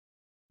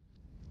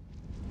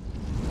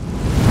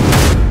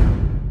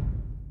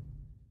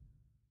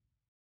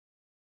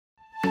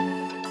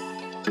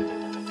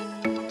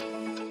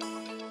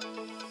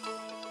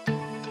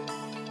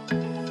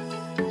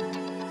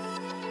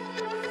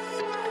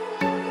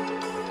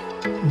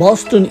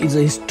Boston is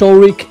a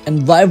historic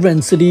and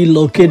vibrant city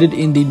located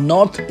in the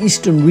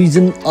northeastern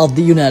region of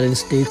the United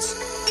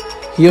States.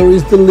 Here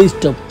is the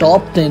list of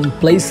top 10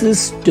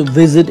 places to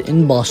visit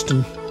in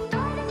Boston.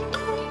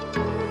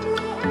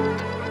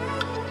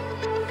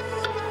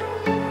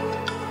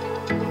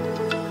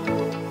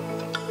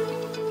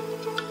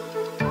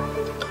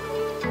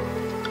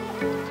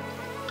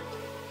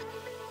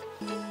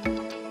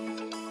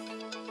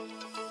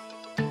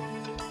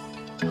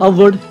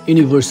 Harvard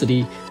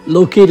University.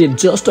 Located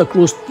just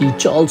across the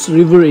Charles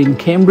River in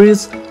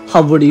Cambridge,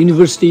 Harvard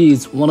University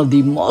is one of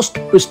the most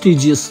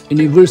prestigious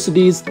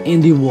universities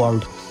in the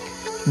world.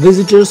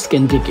 Visitors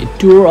can take a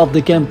tour of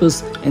the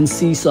campus and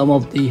see some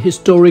of the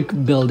historic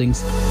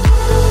buildings.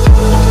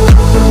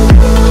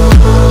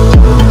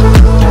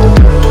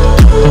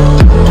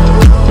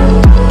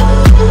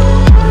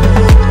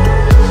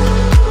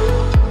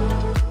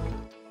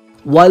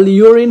 While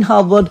you're in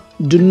Harvard,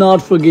 do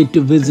not forget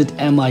to visit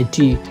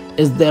MIT,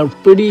 as they are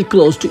pretty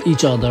close to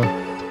each other.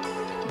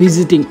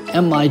 Visiting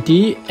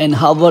MIT and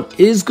Harvard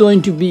is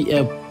going to be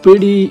a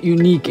pretty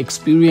unique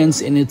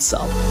experience in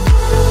itself.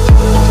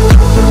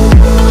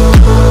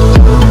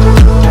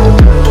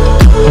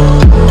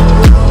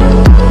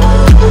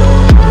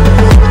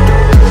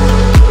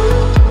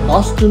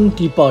 Boston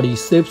Tea Party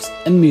Sips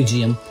and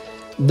Museum.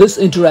 This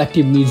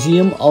interactive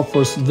museum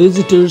offers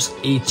visitors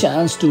a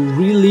chance to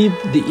relive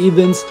the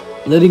events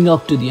leading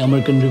up to the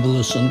American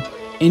Revolution,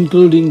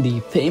 including the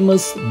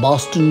famous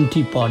Boston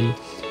Tea Party.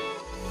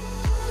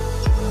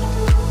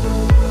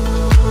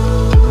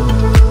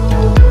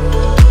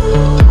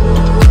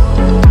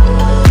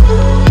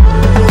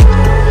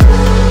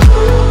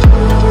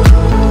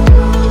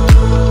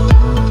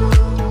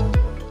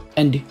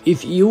 And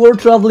if you are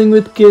traveling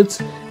with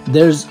kids,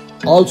 there's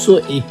also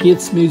a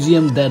kids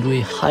museum that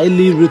we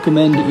highly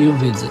recommend you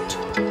visit.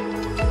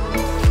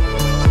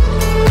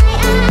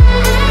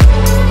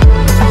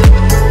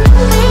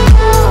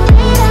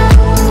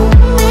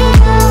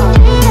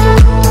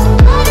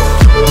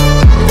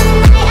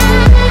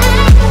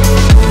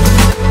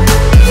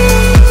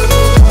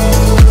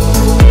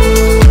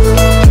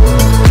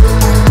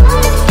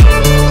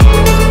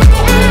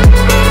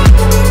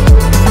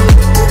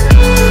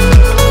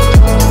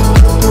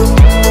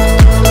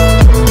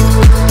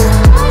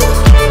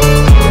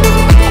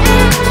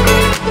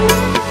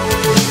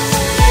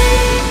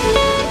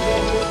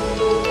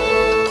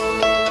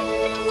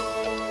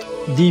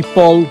 The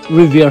Paul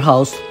Revere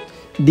House.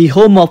 The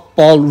home of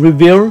Paul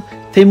Revere,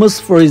 famous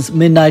for his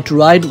midnight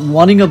ride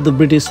warning of the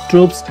British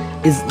troops,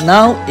 is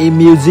now a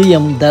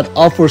museum that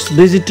offers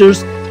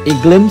visitors a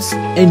glimpse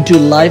into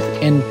life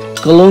in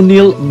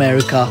colonial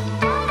America.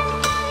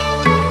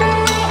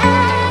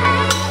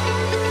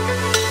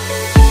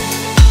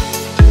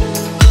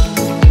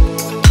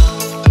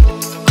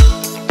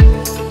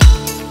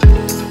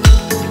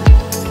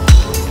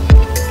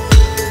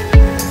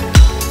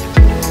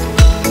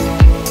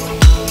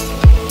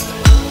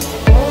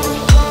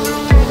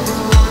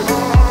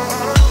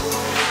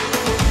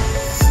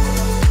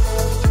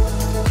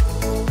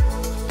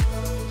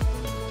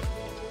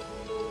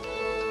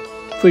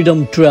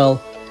 Freedom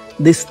Trail.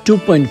 This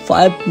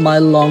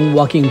 2.5-mile-long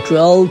walking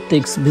trail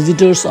takes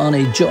visitors on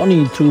a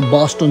journey through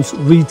Boston's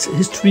rich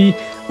history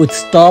with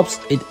stops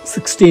at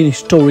 16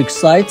 historic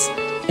sites,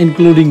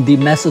 including the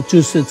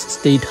Massachusetts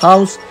State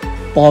House,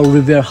 Paul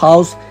Revere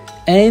House,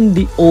 and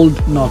the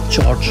Old North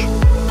Church.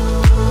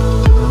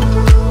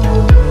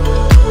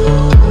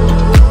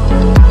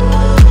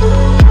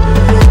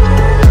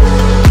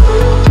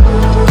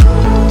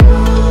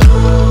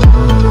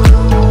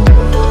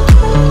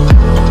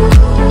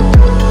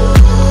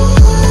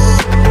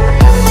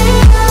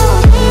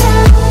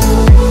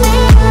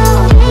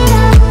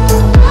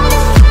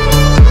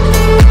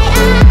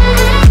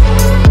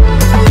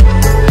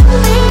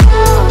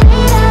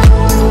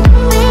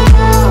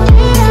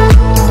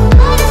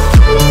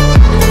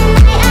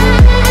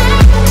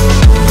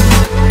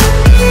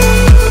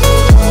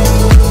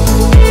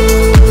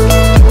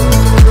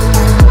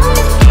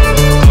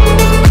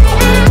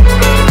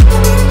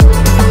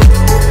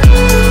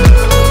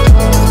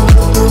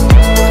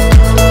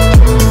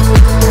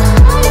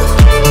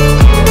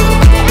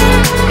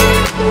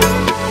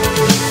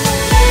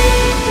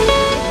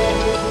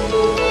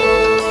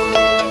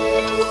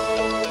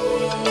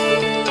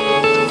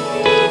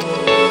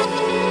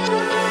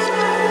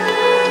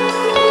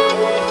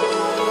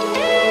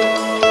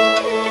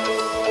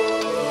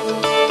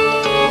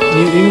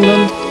 New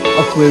England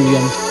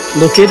Aquarium.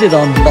 Located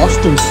on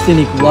Boston's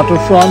scenic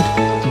waterfront,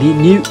 the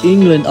New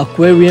England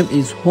Aquarium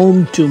is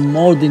home to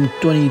more than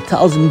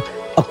 20,000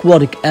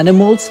 aquatic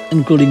animals,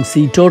 including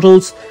sea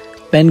turtles,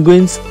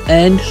 penguins,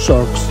 and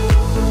sharks.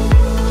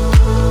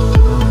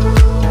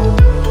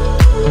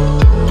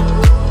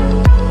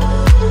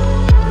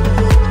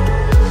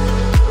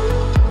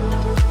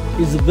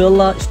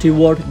 Isabella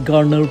Stewart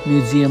Gardner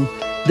Museum.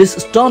 This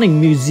stunning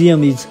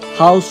museum is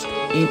housed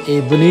in a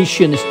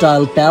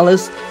Venetian-style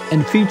palace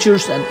and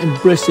features an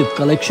impressive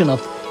collection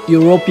of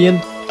European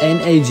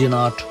and Asian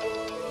art.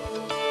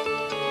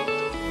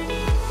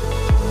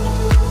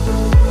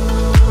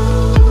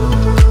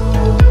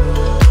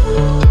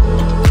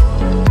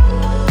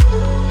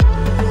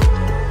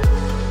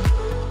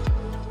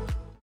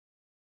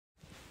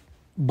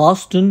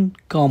 Boston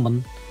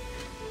Common.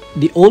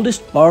 The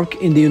oldest park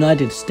in the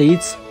United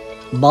States,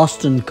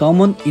 Boston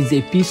Common is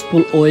a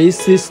peaceful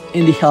oasis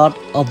in the heart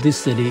of the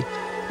city.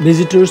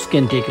 Visitors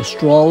can take a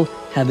stroll,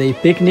 have a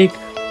picnic,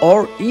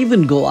 or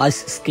even go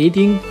ice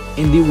skating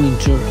in the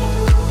winter.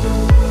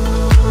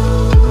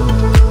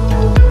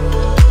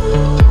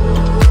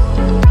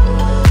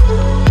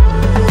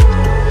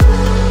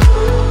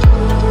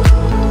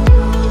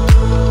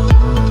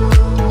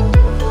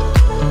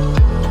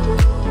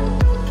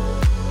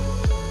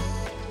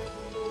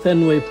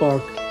 Fenway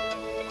Park.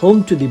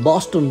 Home to the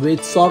Boston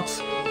Red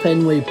Sox,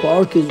 Fenway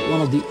Park is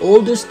one of the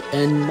oldest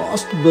and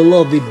most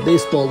beloved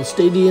baseball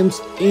stadiums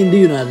in the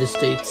United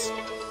States.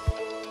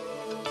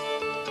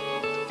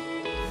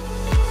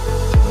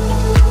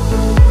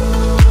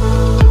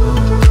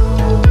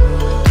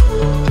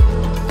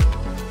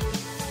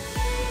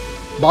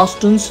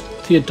 Boston's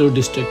Theatre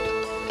District.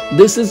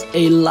 This is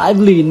a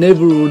lively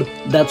neighborhood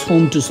that's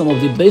home to some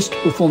of the best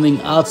performing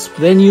arts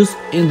venues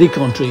in the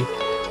country.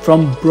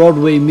 From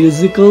Broadway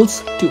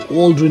musicals to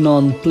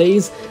world-renowned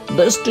plays,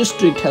 this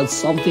district has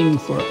something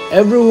for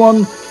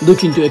everyone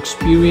looking to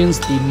experience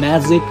the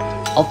magic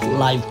of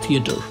live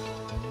theater.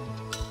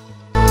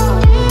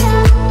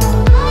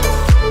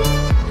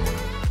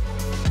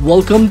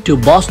 Welcome to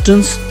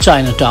Boston's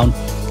Chinatown,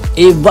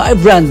 a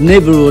vibrant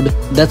neighborhood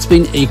that's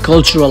been a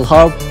cultural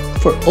hub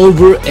for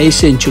over a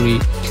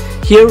century.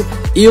 Here,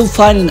 you'll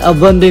find an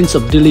abundance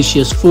of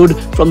delicious food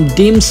from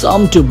dim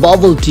sum to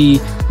bubble tea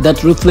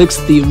that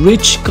reflects the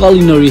rich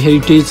culinary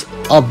heritage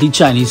of the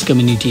Chinese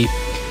community.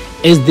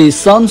 As the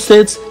sun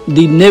sets,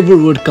 the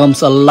neighborhood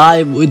comes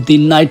alive with the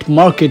night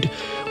market,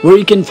 where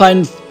you can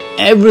find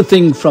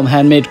everything from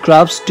handmade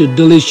crafts to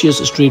delicious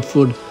street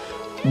food.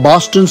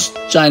 Boston's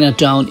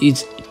Chinatown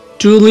is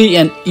truly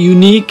an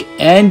unique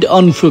and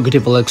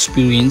unforgettable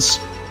experience.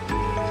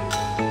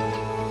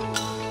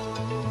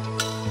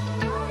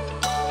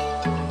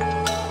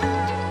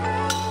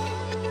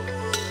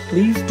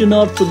 Please do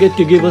not forget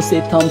to give us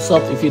a thumbs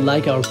up if you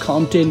like our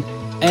content,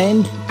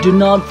 and do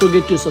not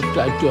forget to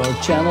subscribe to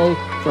our channel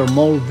for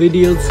more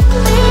videos.